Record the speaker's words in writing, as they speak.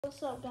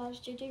What's up guys,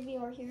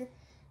 JJVR here,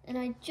 and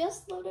I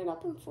just loaded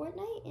up in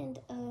Fortnite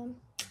and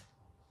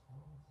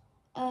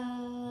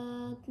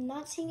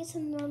not seeing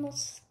some normal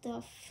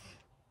stuff.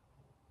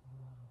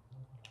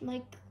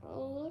 Like,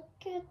 look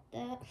at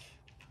that.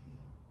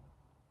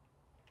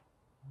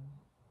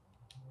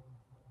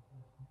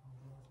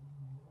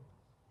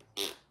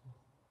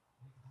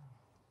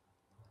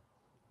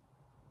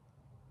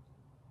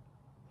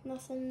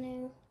 Nothing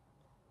new.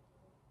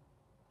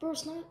 Bro,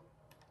 it's not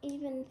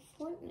even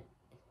Fortnite.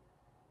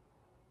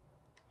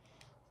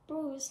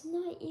 Bro, it's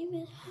not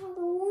even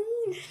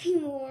Halloween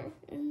anymore.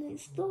 And they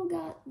still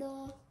got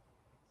the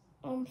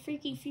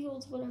freaky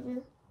fields,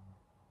 whatever.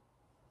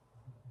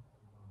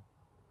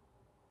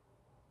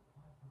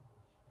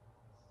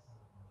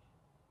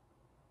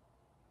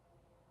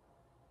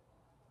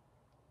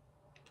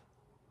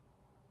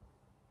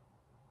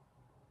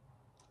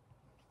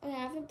 Oh, yeah, I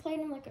haven't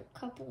played in like a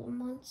couple of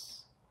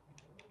months.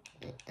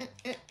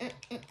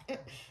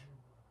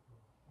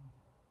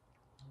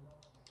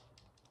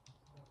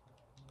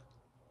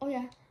 Oh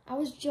yeah, I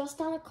was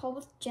just on a call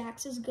with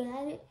Jax is good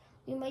at it.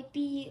 We might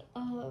be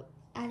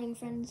adding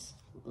friends.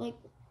 Like,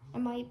 I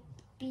might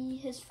be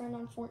his friend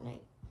on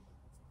Fortnite.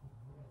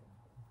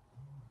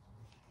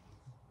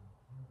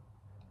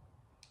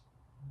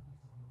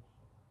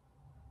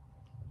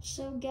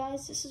 So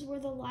guys, this is where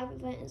the live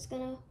event is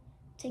gonna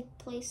take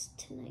place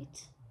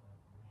tonight.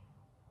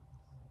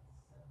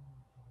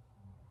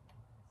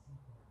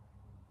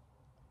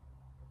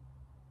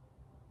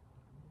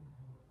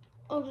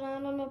 Oh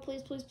no,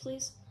 please, please,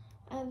 please.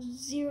 I have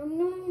zero.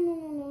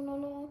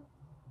 No.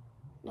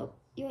 Nope,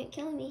 you ain't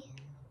killing me.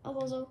 Oh,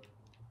 also,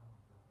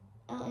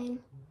 I mean,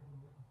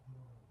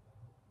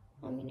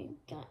 you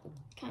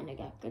kinda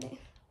got good at.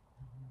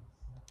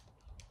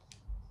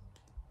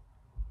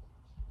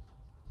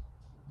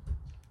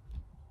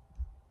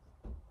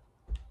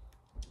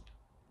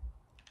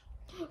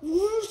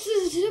 Where's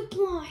the zip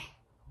line?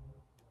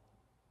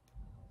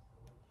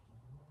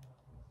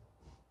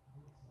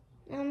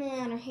 I'm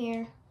out of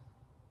here.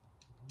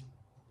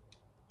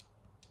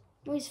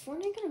 Wait, is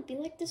Fortnite gonna be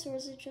like this, or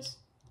is it just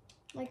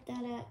like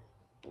that at...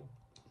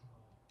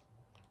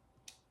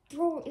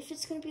 Bro, if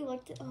it's gonna be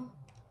like this... Oh,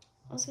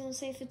 I was gonna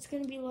say, if it's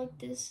gonna be like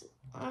this,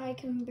 I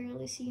can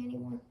barely see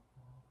anyone.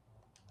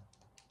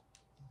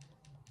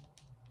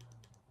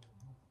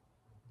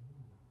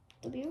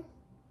 W?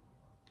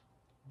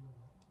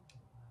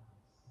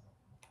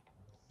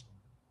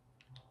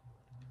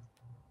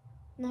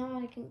 Now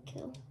I can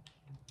kill.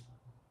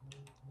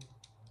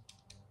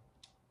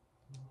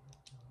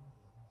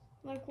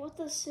 Like, what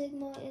the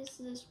Sigma is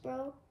this,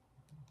 bro?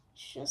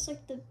 It's just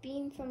like the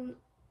beam from...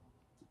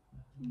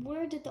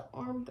 Where did the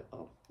arm go?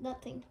 Oh,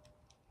 that thing.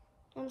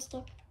 I'm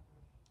stuck.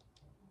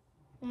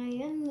 I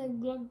am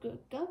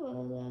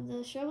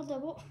the shovel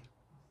double.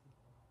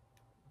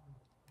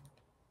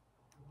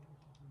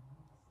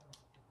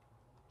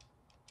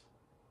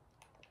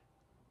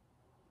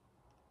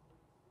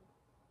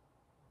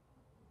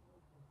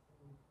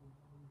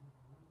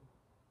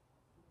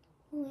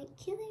 Like,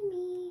 killing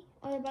me.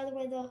 Oh yeah, by the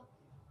way, the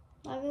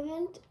live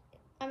event,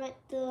 I'm at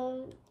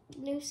the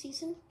new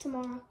season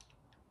tomorrow.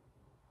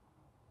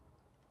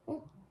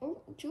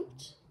 Oh,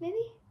 juked,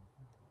 maybe?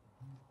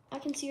 I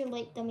can see your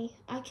light, dummy.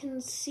 I can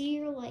see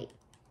your light.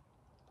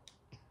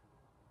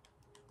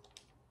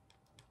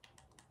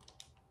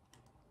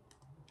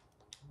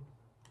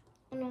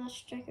 Oh no, that's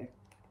Striker.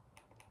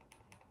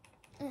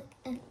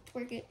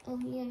 Work it. Oh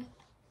yeah.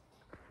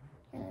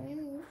 Yeah, let me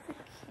move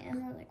the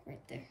camera like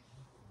right there.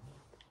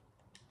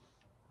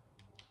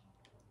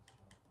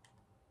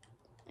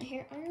 I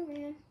hear Iron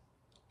Man.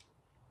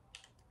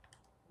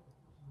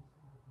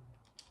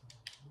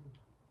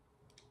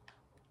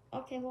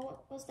 Okay, well,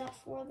 what was that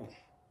for then?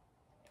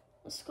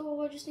 Let's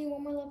go. I just need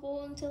one more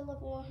level until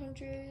level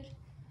 100.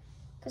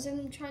 Because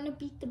I'm trying to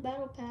beat the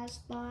battle pass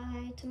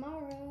by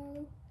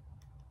tomorrow.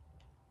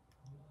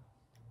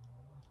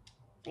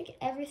 I think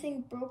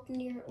everything broke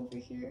near over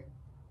here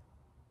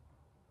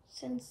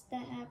since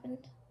that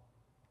happened.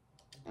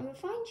 I'm gonna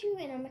find you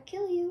and I'm gonna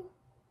kill you.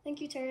 Thank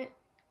you, Turret.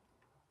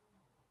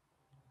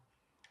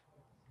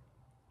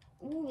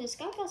 Ooh, this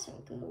guy got some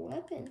good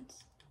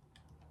weapons.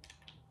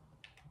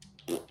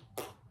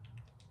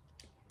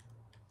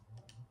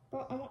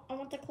 Bro, I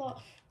want the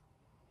claw.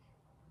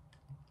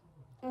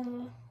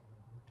 I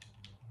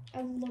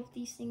love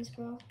these things,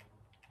 bro.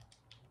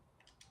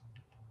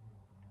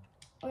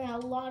 Oh yeah, a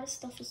lot of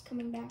stuff is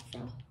coming back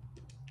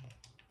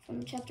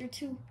from chapter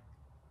 2.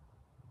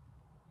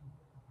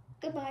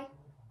 Goodbye.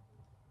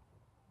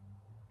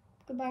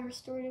 Goodbye,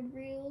 restorative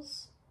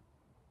reels.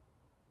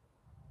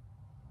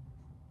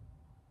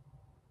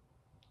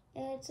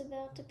 It's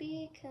about to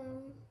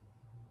become,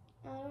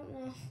 I don't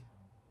know.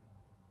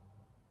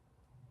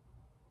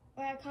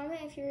 Alright,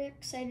 comment if you're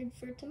excited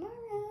for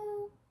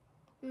tomorrow.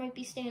 I might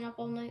be staying up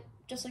all night,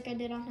 just like I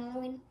did on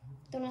Halloween.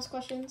 Don't ask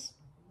questions.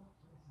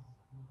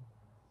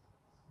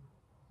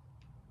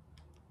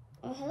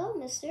 Oh, hello,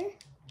 mister.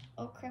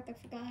 Oh crap, I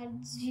forgot I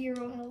had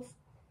 0 health.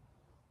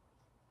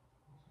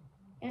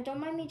 Yeah, don't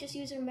mind me just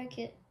using my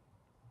kit.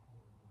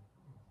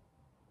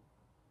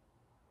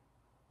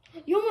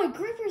 Yo, my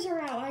grippers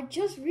are out. I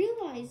just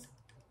realized.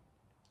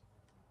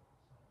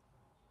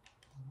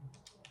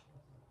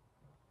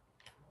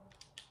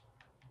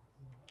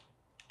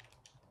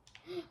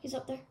 He's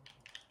up there.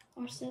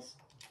 Watch this.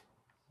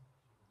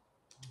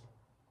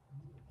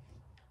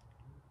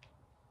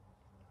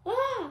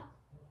 Ah!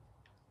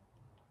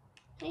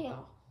 Hey,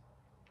 y'all.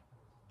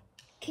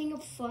 King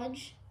of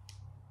Fudge.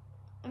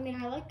 I mean,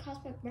 I like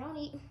Cosmic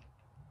Brownie.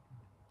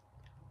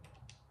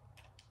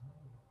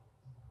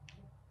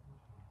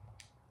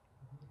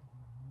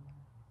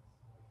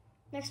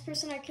 Next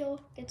person I kill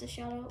gets a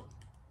shout out.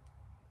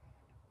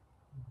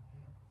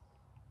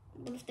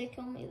 What if they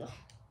kill me though?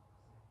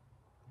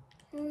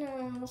 Who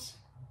knows?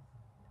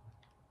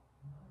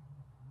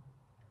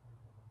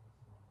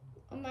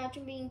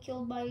 Imagine being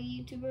killed by a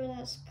YouTuber.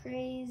 That's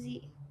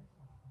crazy.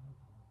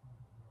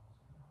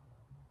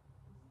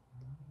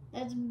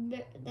 That's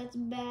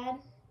bad.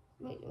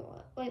 Wait,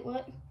 what? Wait,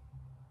 what?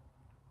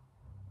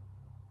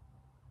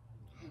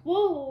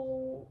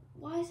 Whoa!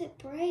 Why is it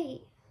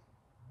bright?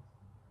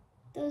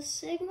 The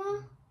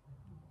Sigma?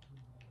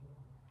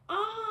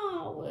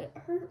 Ow! It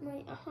hurt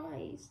my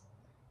eyes.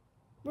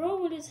 Bro,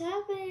 what is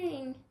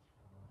happening?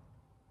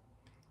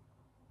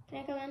 Can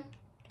I come in?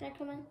 Can I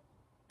come in?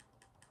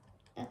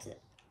 That's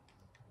it.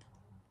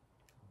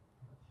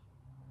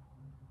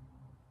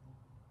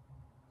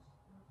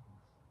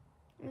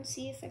 Let's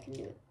see if I can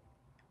do it.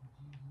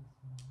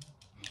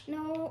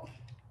 No,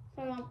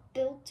 I'm not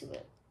built to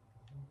it.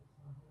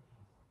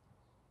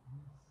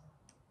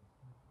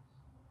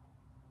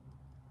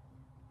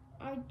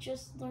 I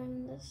just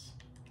learned this.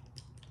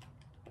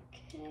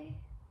 Okay.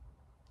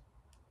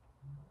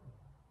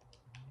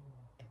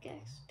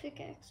 Pickaxe,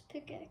 pickaxe,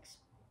 pickaxe.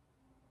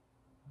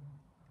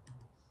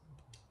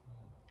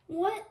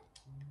 What?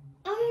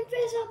 I'm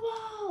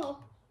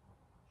invisible!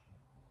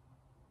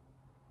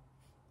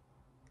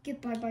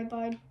 Goodbye, bye,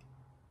 bye.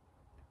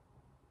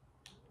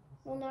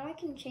 Well, now I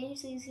can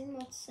change these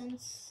emotes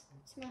since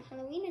it's not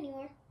Halloween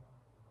anymore.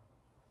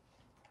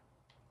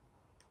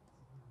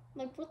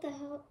 Like, what the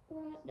hell?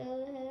 What the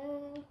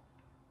hell?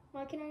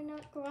 Why can I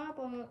not grab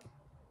it?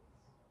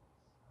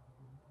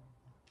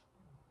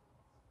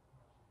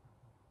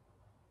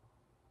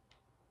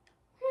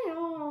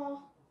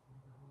 Oh.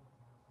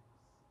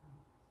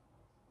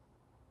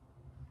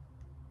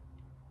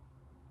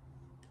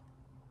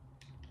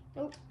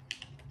 Nope.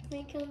 You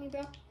ain't killing me,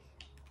 bro.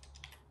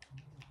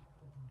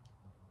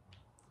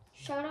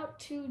 Shout out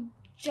to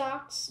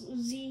Jocks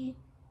Z,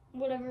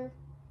 whatever.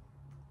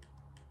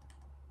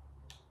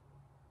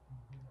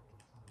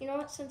 You know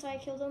what? Since I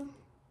killed him,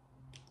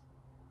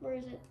 where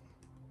is it?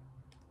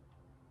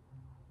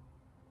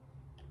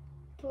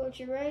 Put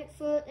your right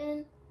foot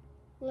in,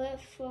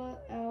 left foot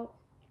out.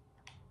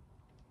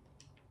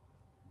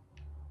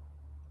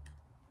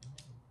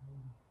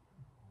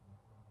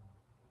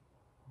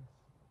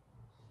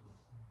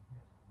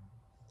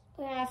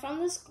 Okay, I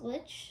found this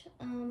glitch.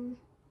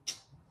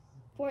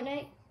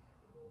 Fortnite.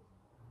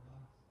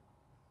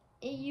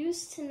 It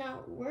used to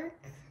not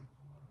work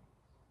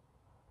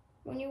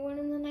when you went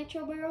in the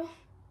nitro barrel.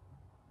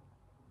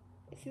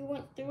 If you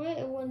went through it,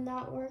 it would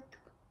not work.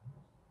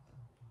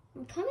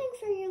 I'm coming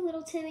for you,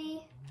 little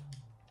Timmy.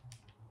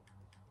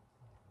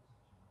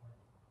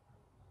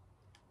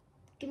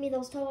 Give me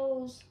those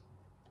toes.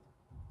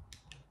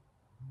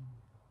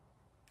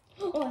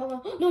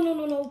 Oh,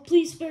 no,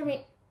 please spare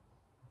me.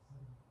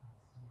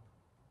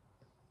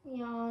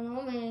 Ya,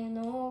 no me,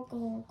 no,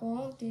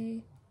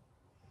 conte.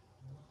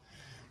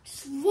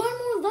 Just one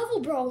more level,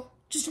 bro.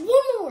 Just one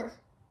more.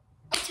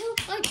 I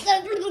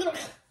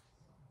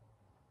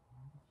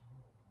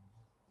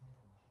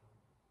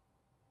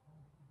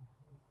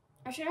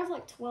should have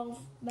like 12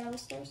 battle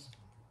stars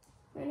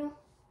right now.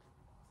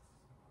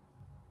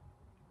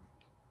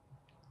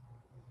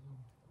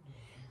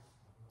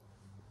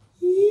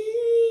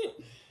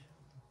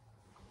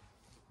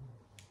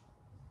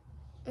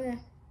 Okay,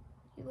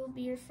 he will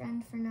be your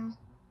friend for now.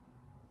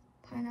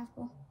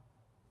 Pineapple.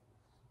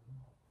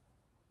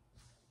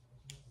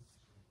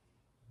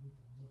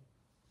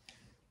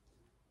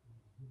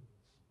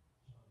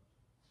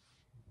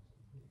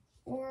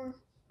 Or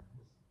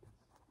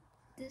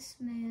this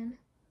man.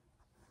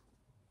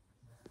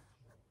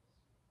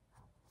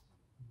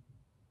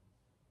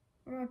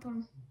 Where do I put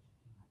him?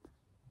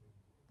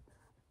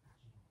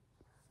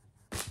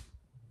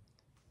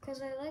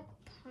 Because I like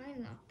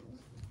pineapple.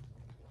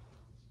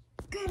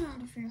 Get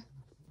out of here.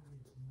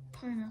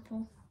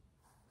 Pineapple.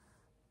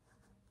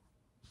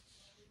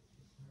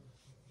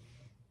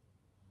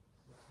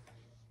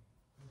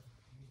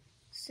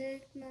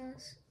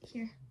 Sigmas.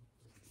 Here.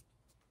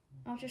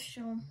 I'll just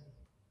show him.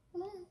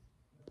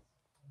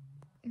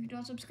 If you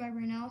don't subscribe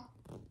right now,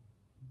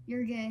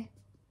 you're gay.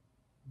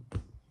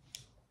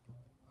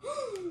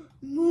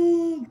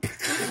 Move.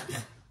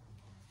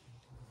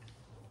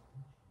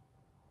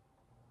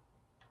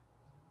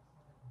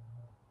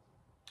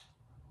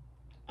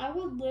 I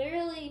would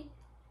literally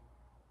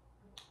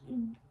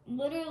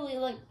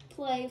like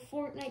play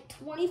Fortnite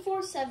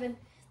 24/7,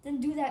 then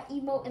do that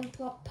emote in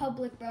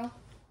public, bro.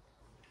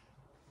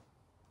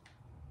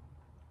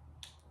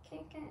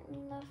 Can't get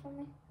enough of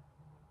me.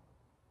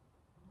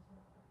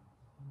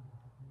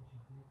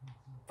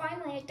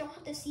 Finally, I don't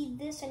have to see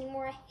this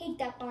anymore. I hate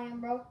that biome,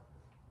 bro.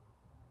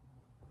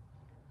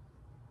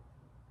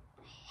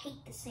 I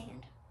hate the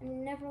sand. I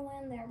never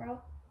land there,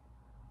 bro.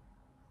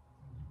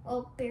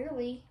 Well,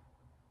 barely.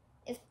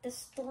 If the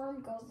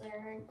storm goes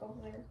there, I'd go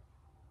there.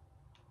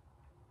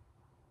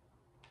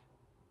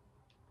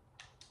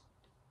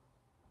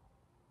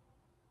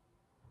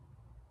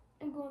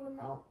 I'm going to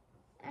melt.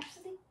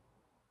 Actually,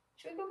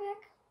 should we go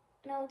back?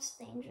 No, it's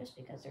dangerous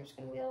because there's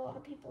going to be a lot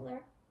of people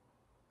there.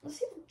 Let's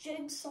see if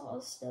Jigsaw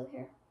is still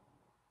here.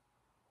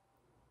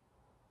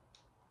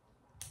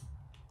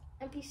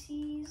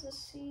 NPCs, let's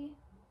see.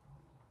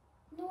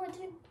 No, I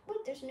didn't. Wait,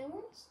 there's new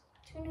ones?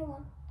 2 new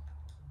ones.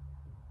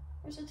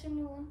 Where's the 2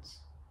 new ones?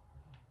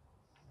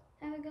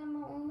 Haven't got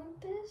my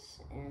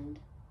Olympus and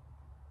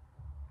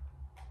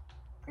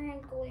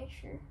Grand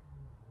Glacier.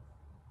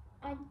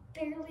 I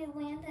barely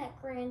land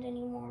at Grand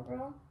anymore,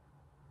 bro.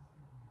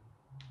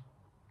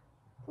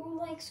 Who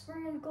likes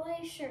Grand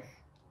Glacier?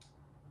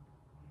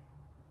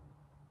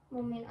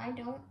 Well, I mean, I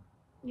don't.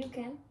 You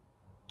can.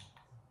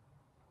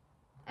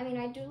 I mean,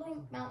 I do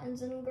like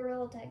mountains and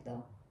Gorilla Tag,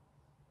 though.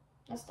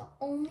 That's the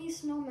only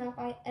snow map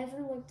I ever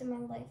looked in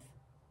my life.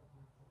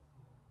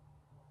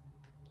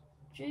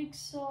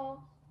 Jigsaw.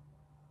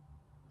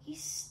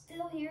 He's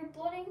still here,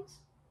 Bloodings?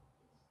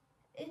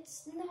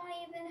 It's not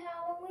even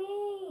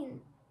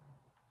Halloween.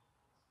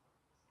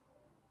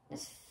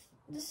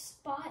 This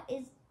spot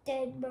is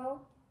dead,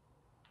 bro.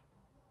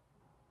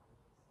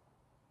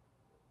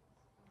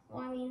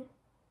 Well, I mean,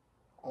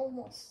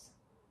 almost.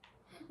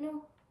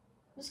 No,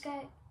 this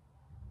guy.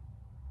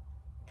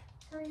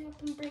 Hurry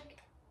up and break.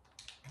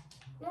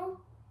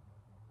 No.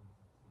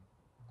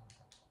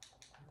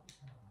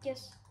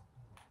 Yes.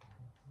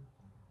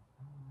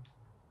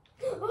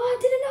 Oh, I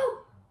didn't know.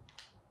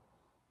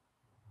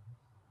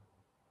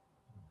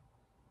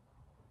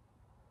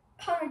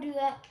 How did I do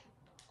that?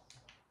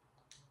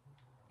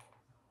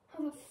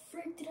 How the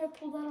frick did I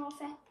pull that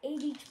off at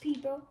 8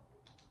 HP, bro?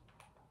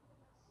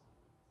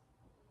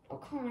 Oh,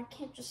 come on, I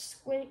can't just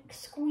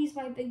squeeze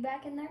my big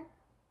back in there.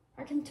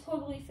 I can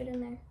totally fit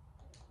in there.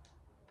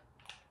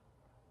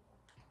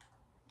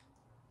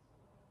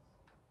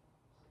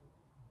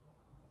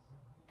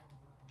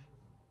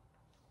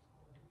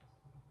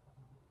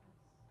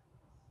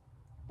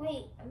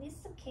 Wait, are these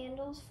the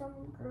candles from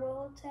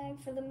Gorilla Tag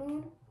for the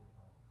moon?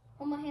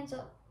 Hold my hands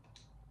up.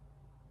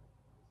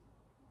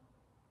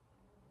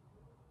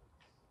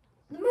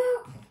 The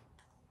moon!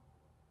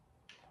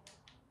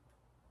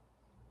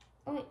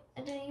 Oh wait,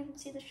 I didn't even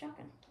see the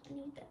shotgun. I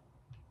need that.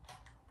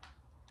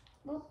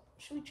 Well,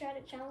 should we try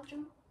to challenge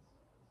him?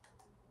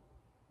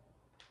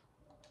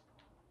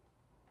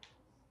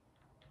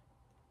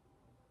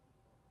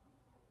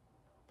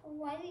 But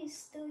why is he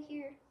still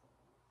here?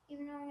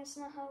 Even though it's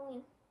not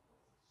Halloween.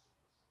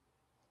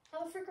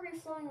 How the frick are we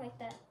flying like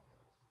that?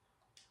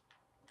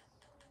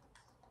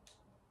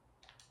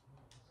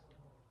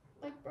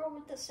 Like, bro,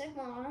 with the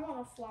Sigma, I don't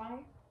want to fly.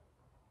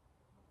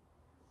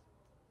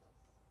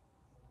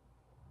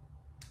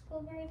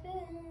 Blueberry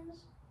pins.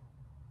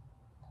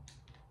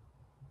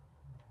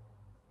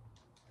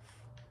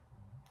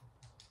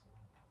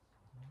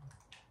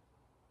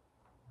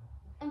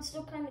 I'm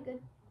still kind of good.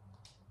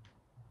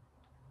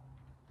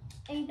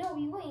 Hey, no,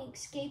 you ain't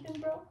escaping,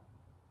 bro.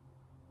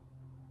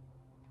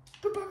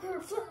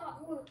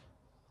 Flintlock wood.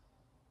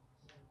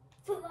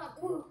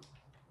 Flintlock wood.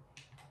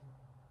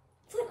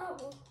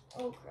 Flintlock wood.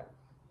 Oh crap.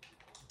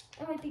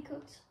 I might be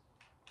cooked.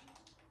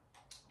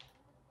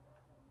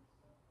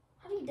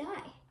 How did he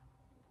die?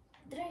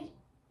 Did I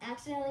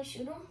accidentally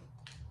shoot him?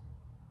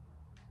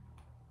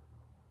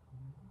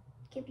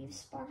 Can't be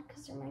spotted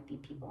because there might be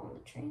people on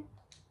the train.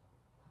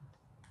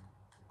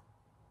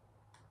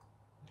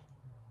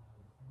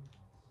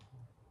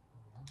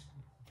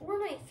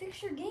 Fortnite,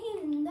 fix your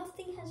game.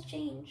 Nothing has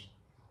changed.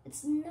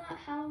 It's not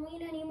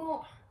Halloween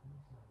anymore.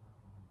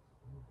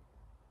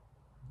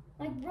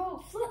 Like, bro,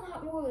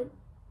 Flintlock wood.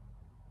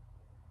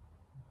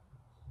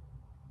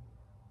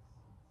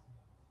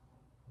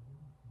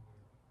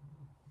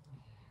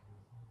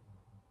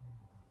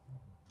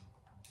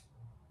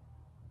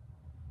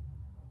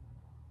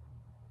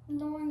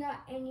 No one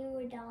got any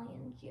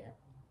medallions yet.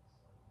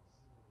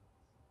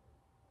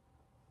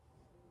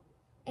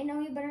 I know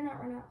you better not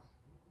run out.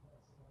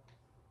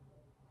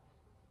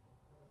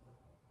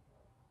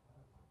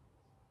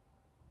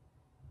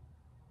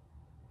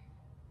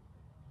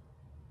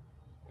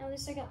 At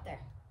least I got there.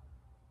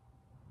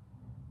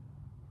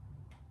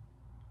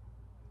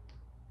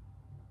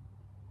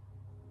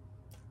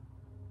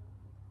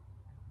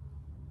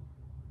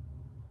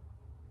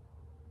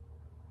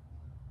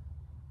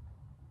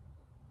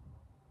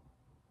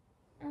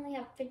 I only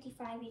have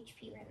 55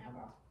 HP right now,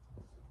 bro.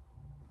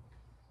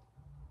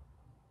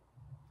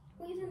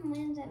 Who even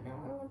lands at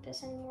Mount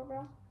Olympus anymore,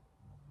 bro?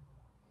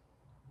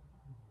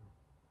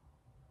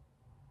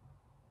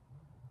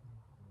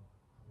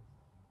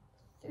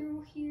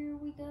 Through here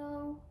we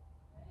go.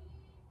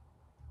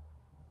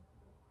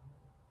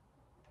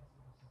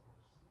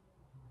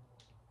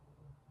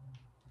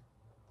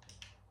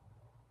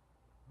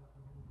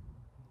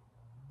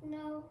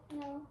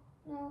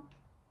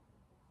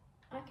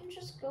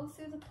 just go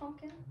through the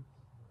pumpkin?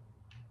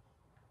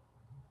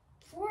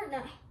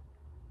 Fortnite.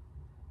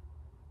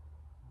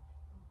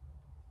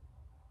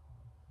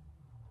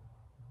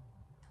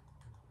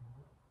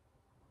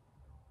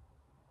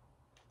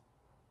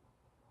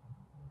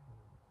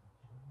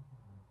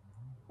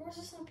 Where's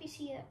this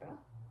NPC at, bro?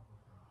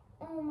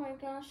 Oh my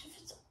gosh, if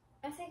it's,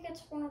 I think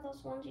it's one of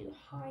those ones you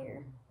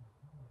hire.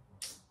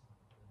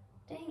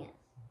 Dang it.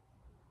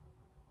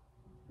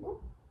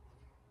 Whoop.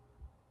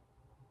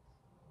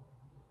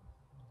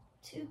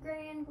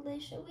 $2,000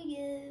 Glacier we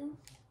go.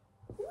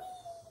 Whee!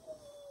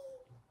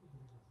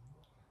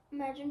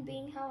 Imagine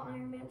being how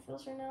Iron Man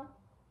feels right now.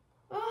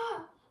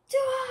 Ah! Too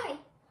high!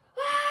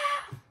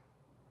 Ah!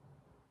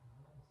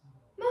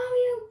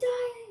 Mommy, I'm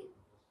dying!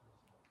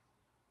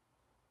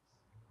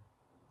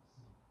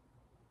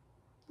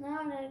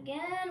 Not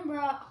again,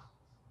 bro.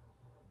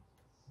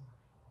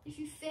 If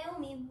you fail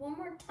me one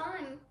more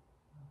time.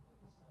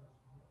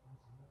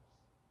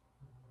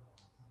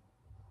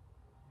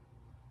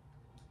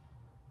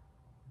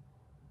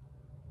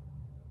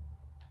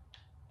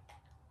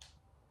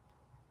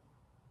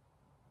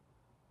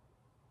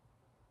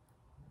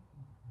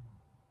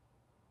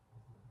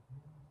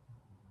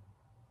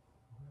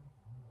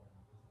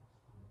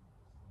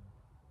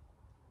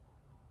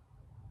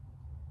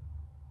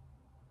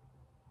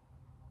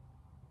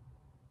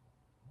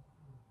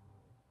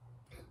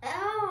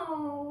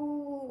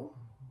 Ow!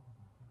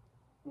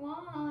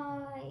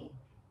 Why?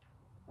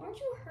 Why'd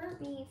you hurt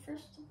me,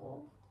 first of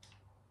all?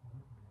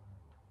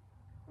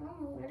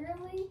 Oh,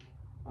 literally?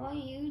 Oh,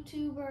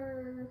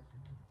 YouTuber.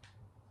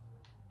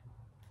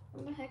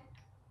 What the heck?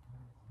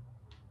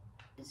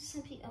 Is this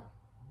empty? Oh.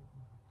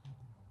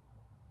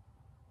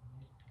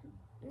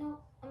 No,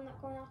 I'm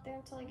not going out there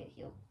until I get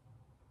healed.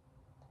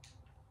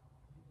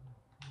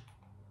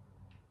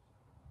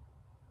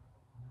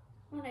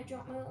 When I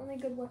drop my only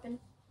good weapon.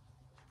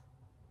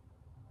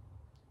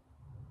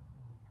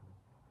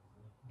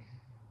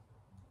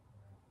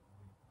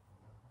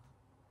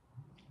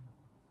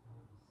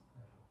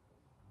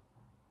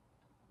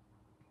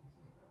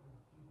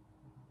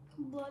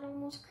 Blood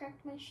almost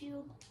cracked my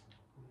shield.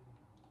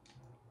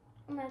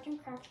 Imagine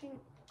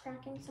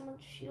cracking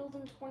someone's shield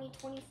in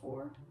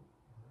 2024.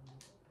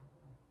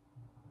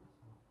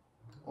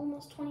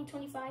 Almost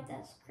 2025,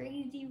 that's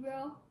crazy,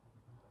 bro.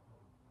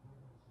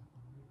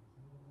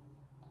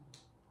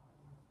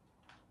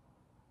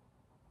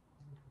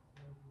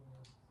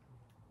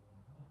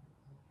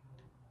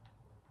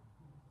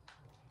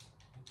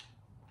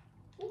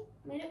 Ooh,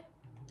 made it.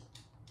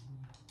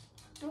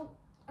 Nope,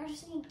 I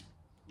just need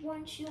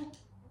one shield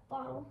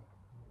bottle.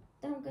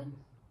 Then I'm good.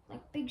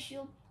 Like big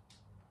shield.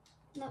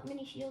 Not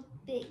mini shield,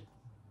 big.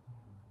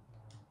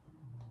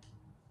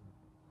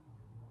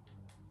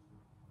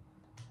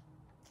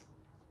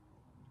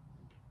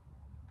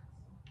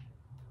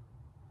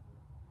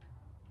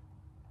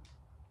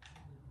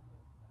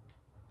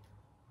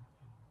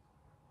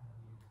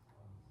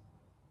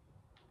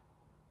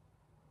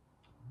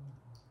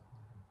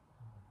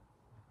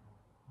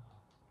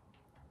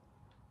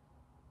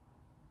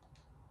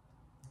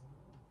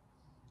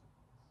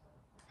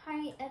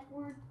 Hi,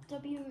 Edward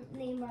W.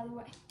 name, by the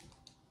way.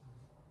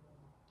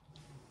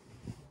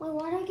 Wait,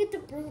 why did I get the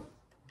broom?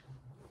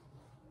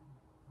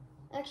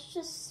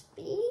 Extra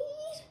speed?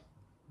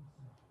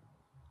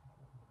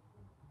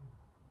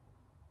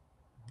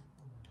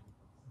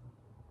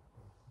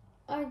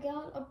 I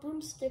got a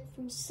broomstick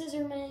from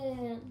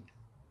Scissorman.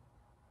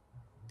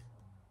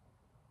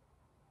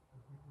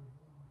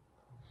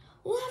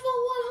 Level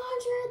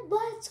 100,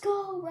 let's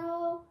go,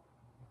 bro.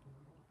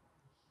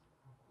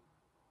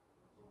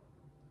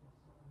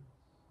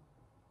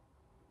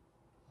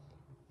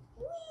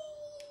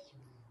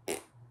 Whee!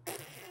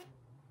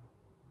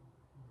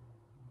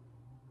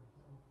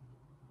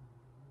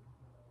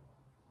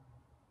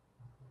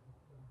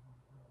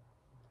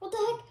 What the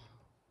heck?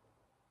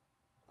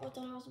 I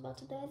thought I was about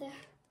to die there.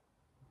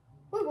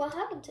 Wait, what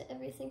happened to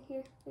everything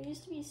here? There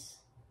used to be...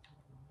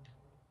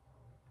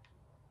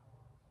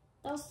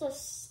 That was the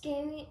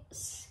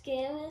scammiest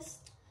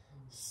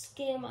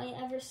scam I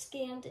ever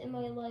scammed in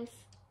my life.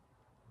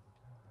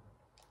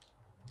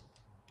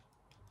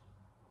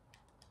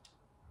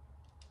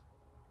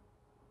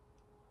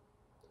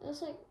 It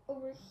was like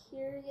over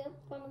here, yep.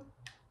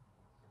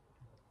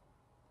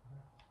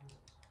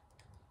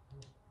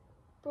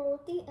 Bro,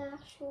 what the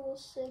actual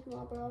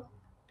Sigma, bro?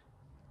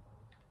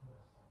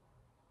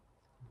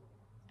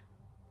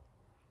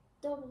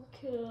 Double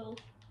kill.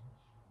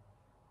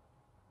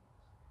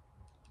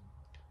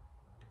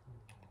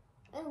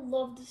 I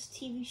love this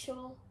TV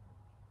show.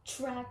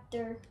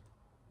 Tractor.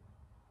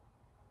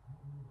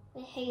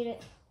 I hate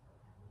it.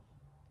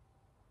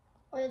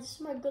 Oh yeah, this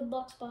is my good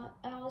luck spot.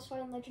 I always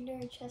find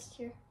legendary chest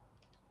here.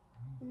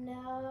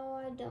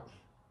 No, I don't.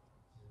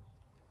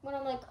 When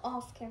I'm like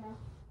off camera.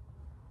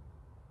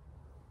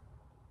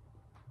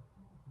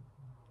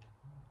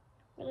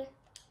 Really?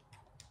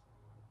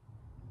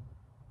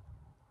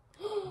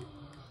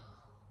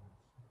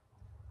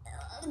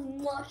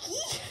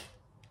 Lucky.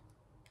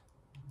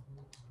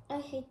 I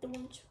hate the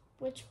winch.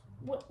 Which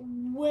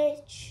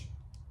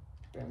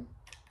room?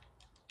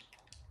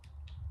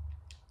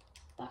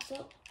 Backs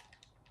up.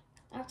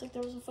 Act like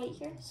there was a fight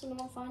here, so no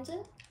one finds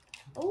it.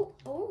 Oh.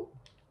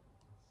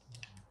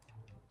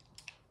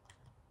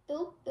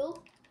 Build.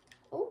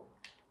 Oh.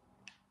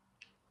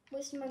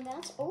 Wasting my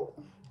mats. Oh.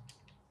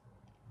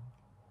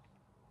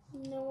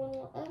 No one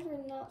will ever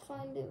not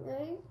find it,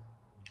 right?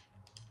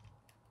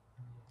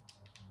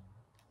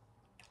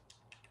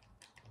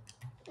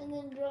 And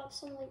then drop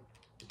some like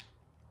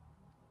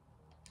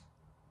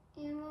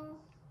ammo.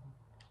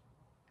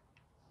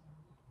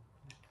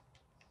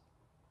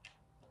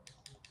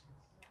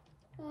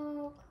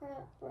 Oh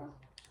crap, bro.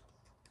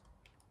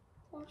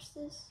 Watch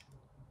this.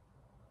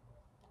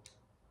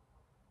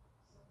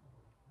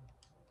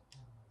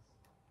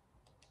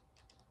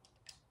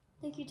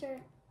 Thank you,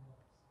 turret.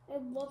 I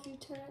love you,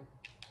 turret.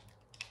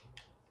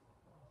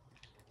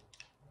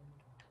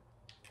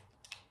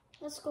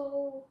 Let's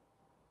go.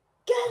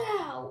 Get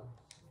out!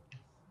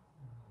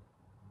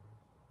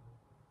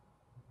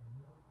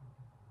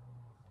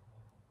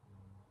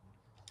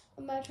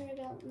 Imagine it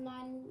at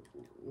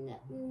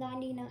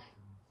 99.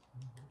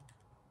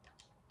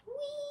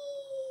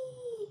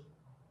 Whee!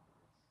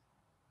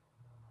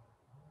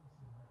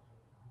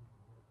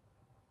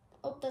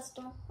 Oh, that's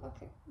done.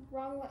 Okay,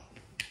 wrong way.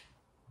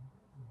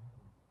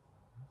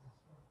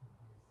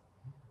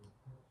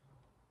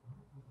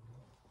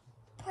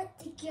 Put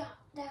the yacht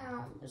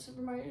down. This is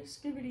my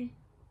activity.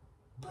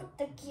 Put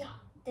the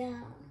yacht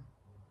down.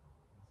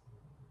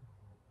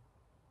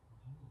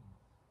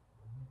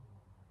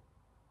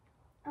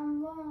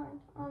 I'm blind.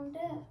 I'm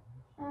deaf.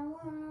 I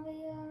wanna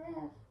be a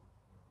ref.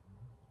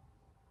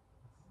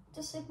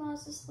 Just Sigma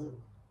is this loop.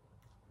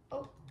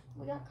 Oh,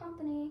 we got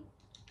company.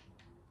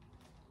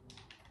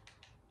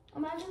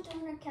 Imagine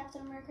doing a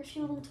Captain America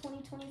shield in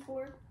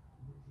 2024.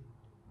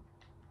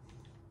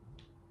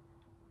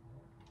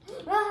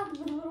 Ah,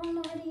 I'm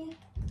already.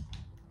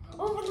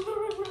 Oh, I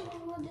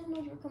didn't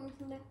know you were coming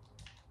from there.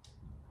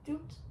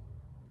 Duped.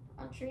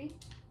 On tree.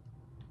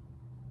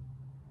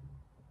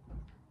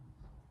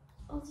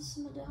 Oh, this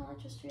is Medell,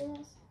 I just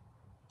realized.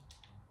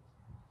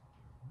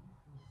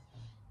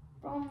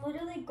 Bro, I'm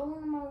literally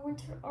going on my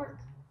winter arc.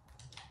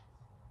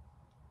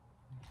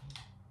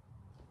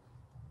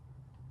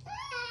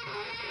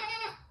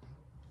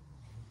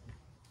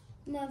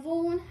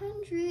 Level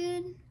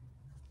 100.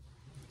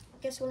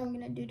 Guess what I'm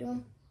gonna do to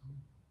him?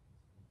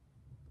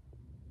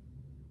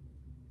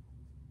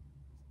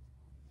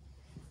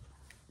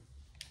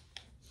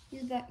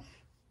 He's back.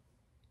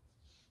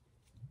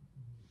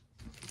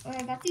 Oh,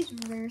 I got these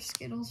rare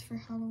Skittles for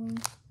Halloween.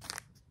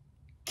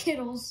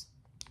 Kittles.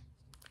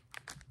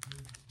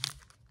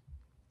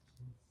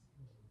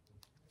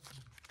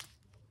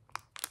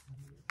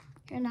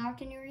 Here, now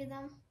can you read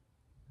them?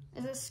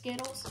 Is it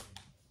Skittles?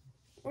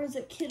 Or is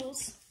it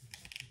Kittles?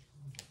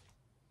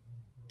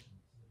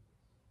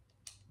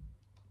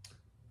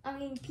 I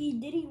mean, P.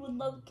 Diddy would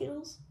love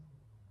Kittles.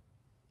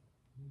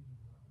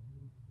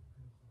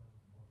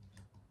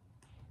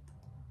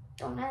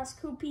 Don't ask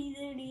who P.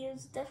 Diddy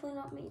is. Definitely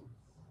not me.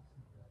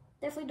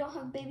 Definitely don't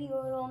have baby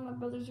oil in my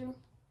brother's room.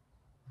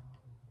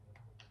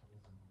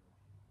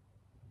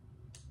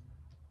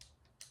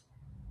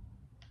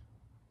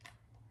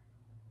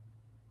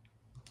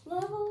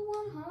 Level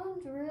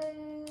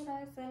 100.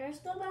 I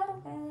finished the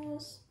battle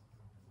pass.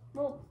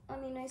 Well, I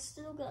mean, I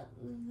still got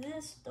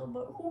this though,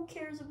 but who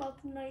cares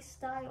about the nice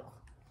style?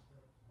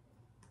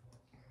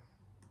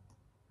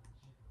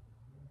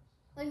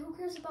 Like, who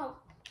cares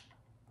about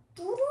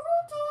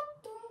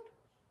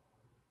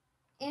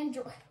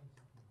Android?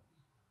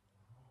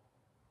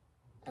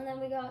 And then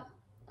we got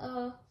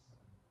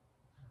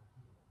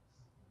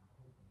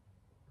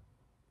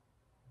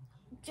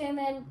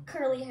J-Man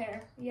curly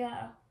hair,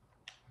 yeah.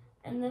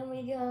 And then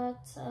we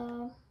got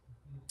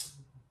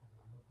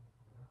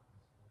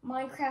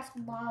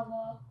Minecraft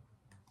lava,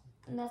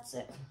 and that's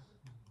it.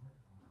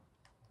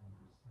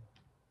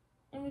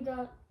 And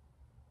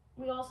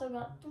we also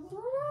got,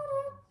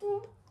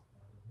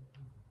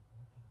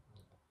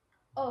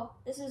 oh,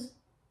 this is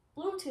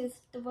Bluetooth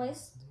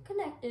device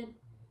connected.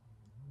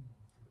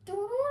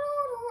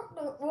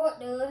 What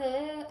the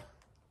heck?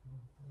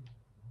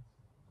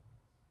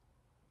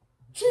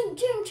 Ching,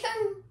 ching,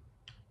 ching.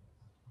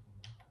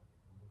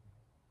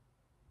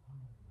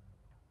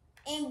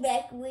 And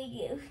back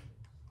we go.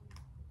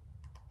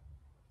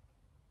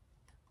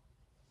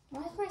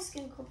 Why is my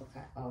skin Cobra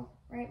Kai? Oh,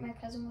 right, my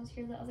cousin was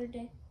here the other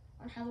day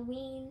on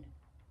Halloween.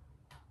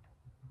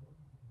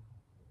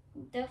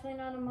 Definitely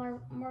not a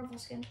Marvel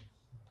skin.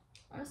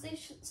 Honestly,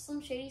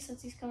 Slim Shady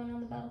since he's coming on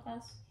the Battle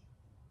Pass.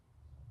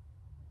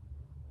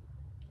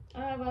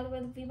 By the way,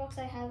 the V-Bucks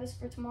I have is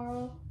for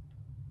tomorrow.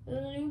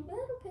 The new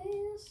Battle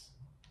Pass.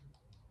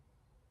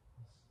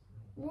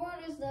 What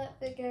is that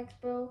pickaxe,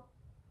 bro?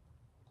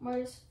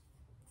 Mars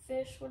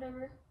fish,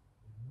 whatever.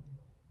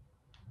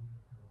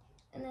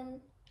 And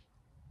then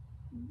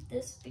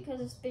this, because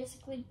it's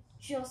basically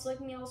just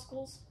like Meow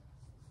Schools.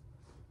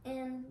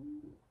 And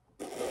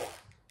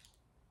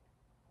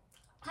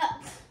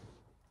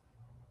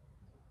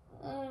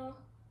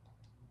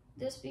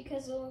This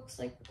because it looks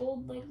like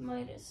gold like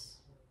Midas.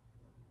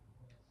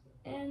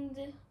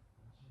 And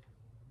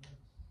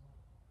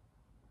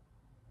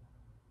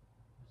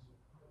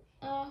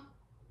I don't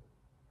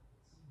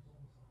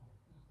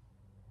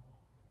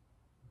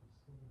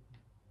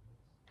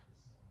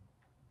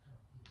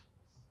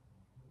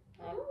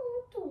know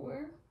what to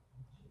wear.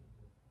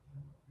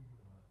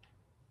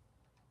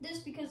 This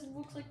because it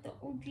looks like the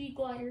OG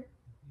glider.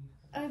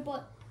 Alright,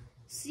 but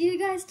see you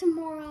guys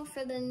tomorrow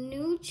for the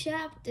new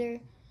chapter.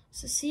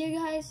 So see you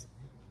guys.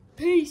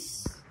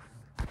 Peace.